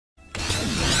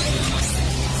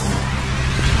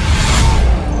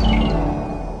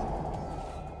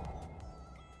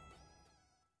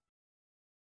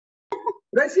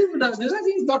Does that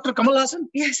seem Dr. Kamal Haasan?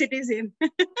 Yes, it is him.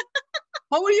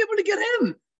 How were you able to get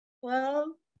him? Well,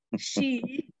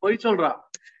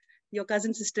 your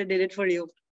cousin sister did it for you.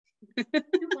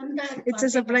 It's a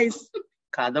surprise.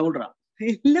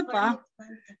 Illappa.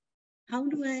 How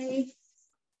do I?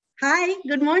 Hi,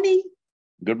 good morning.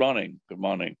 Good morning. Good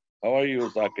morning. How are you,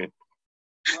 Saketh?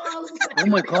 Oh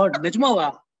my God, Nijmawa.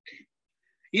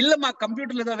 இல்லம்மா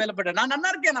கம்ப்யூட்டர்ல தான் வேலை பண்றேன். நான் நல்லா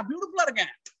இருக்கேன், நான் பியூட்டிஃபுல்லா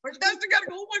இருக்கேன். ஃபண்டாஸ்டிக்கா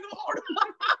இருக்கு. Oh my God.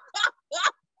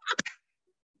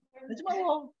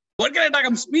 Nijmawa. What can I talk?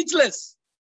 I'm speechless.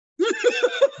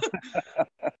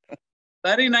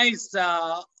 Very nice.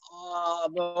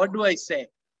 What do I say?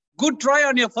 Good try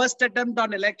on your first attempt on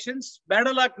elections.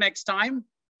 Better luck next time.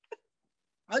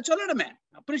 I'll சொல்லணுமே.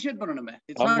 Appreciate பண்ணணுமே.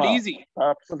 It's not easy.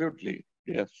 Absolutely.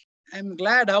 Yes. I'm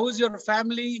glad. How is your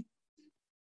family?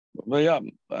 Well, yeah,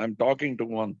 I'm talking to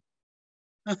one.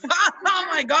 Oh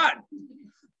my God.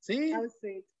 See? How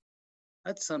sweet.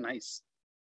 That's so nice.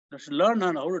 I should learn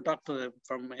how to talk to him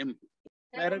from him.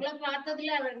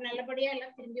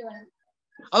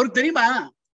 அவருக்கு தெரியுமா?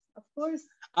 Of course.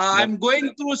 I'm going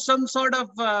through some sort of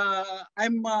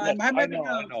I'm having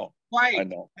I know. fight. I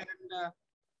know. And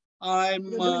I'm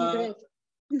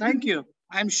thank you.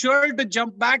 I'm sure to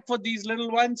jump back for these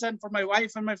little ones and for my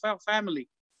wife and my family.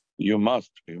 You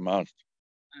must. You must.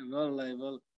 I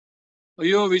will.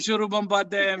 Ayyo, Vishwarupam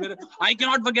Paathe. I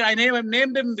cannot forget. I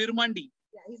named him Virmandi.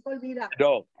 Yeah, he's called Veera.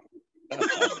 No.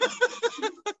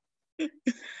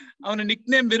 அவன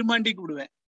nickname Virmandi kuduven.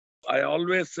 I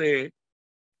always say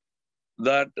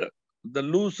that the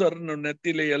loser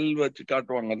நெத்தில L வச்சு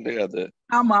காட்டுவாங்க இல்லையா அது.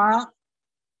 ஆமா.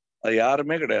 அது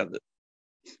யாருமே கிடையாது.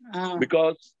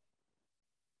 Because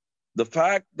the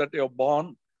fact that you're born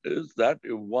is that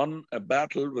you won a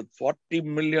battle with 40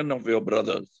 million of your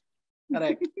brothers.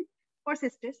 Correct. Or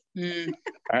sisters.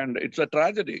 And it's a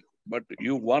tragedy, but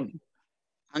you won.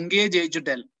 Engage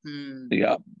Ajutel.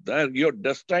 Yeah, you're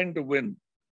destined to win.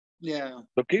 Yeah.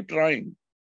 So keep trying.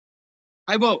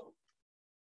 I will.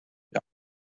 Yeah.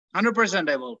 100%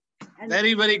 I will. And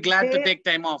very, very glad to take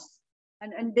time off.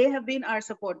 And they have been our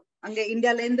support. Anga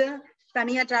India lenda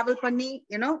Taniya travel panni,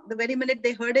 the very minute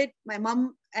they heard it, my mom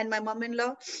and my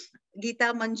mom-in-law, Geeta,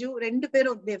 Manju, rendu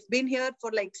peru, they've been here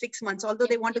for like 6 months. Although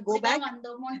they want to go back,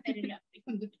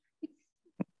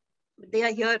 they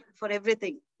are here for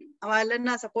everything.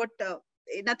 Avalana support,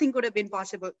 nothing could have been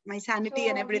possible. My sanity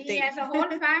and everything. We as a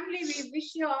whole family, we wish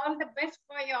you all the best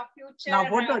for your future. Now,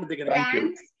 photo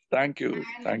plans. Thank you.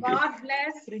 And Thank you. God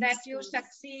bless that you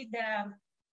succeed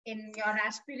in your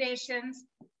aspirations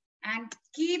and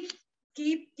keep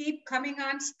coming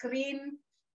on screen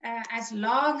as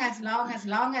long as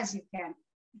you can.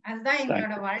 Asda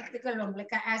ennoda வாழ்த்துக்கள்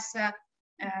உங்களுக்கு as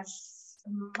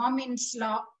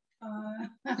mom-in-law.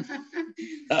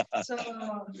 So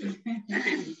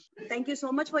thank you so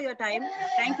much for your time.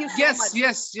 Thank you so much.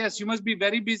 Yes. You must be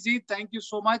very busy. Thank you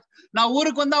so much. Now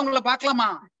ஊருக்கு வந்தா உங்களை பார்க்கலாமா?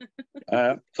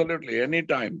 Absolutely,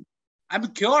 anytime. I'm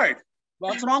cured.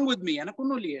 What's wrong with me? எனக்கு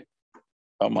ஒண்ணும் இல்லையே.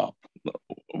 Amma,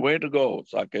 way to go,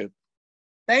 Saketh.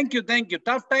 Thank you.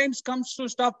 Tough times comes to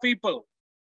stop people.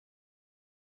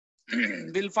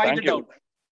 We'll fight it out.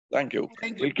 Thank you.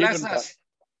 We'll keep in touch.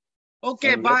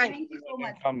 Okay, bye. Thank you so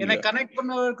much. Can I connect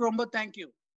பண்ணவருக்கு ரொம்ப thank you.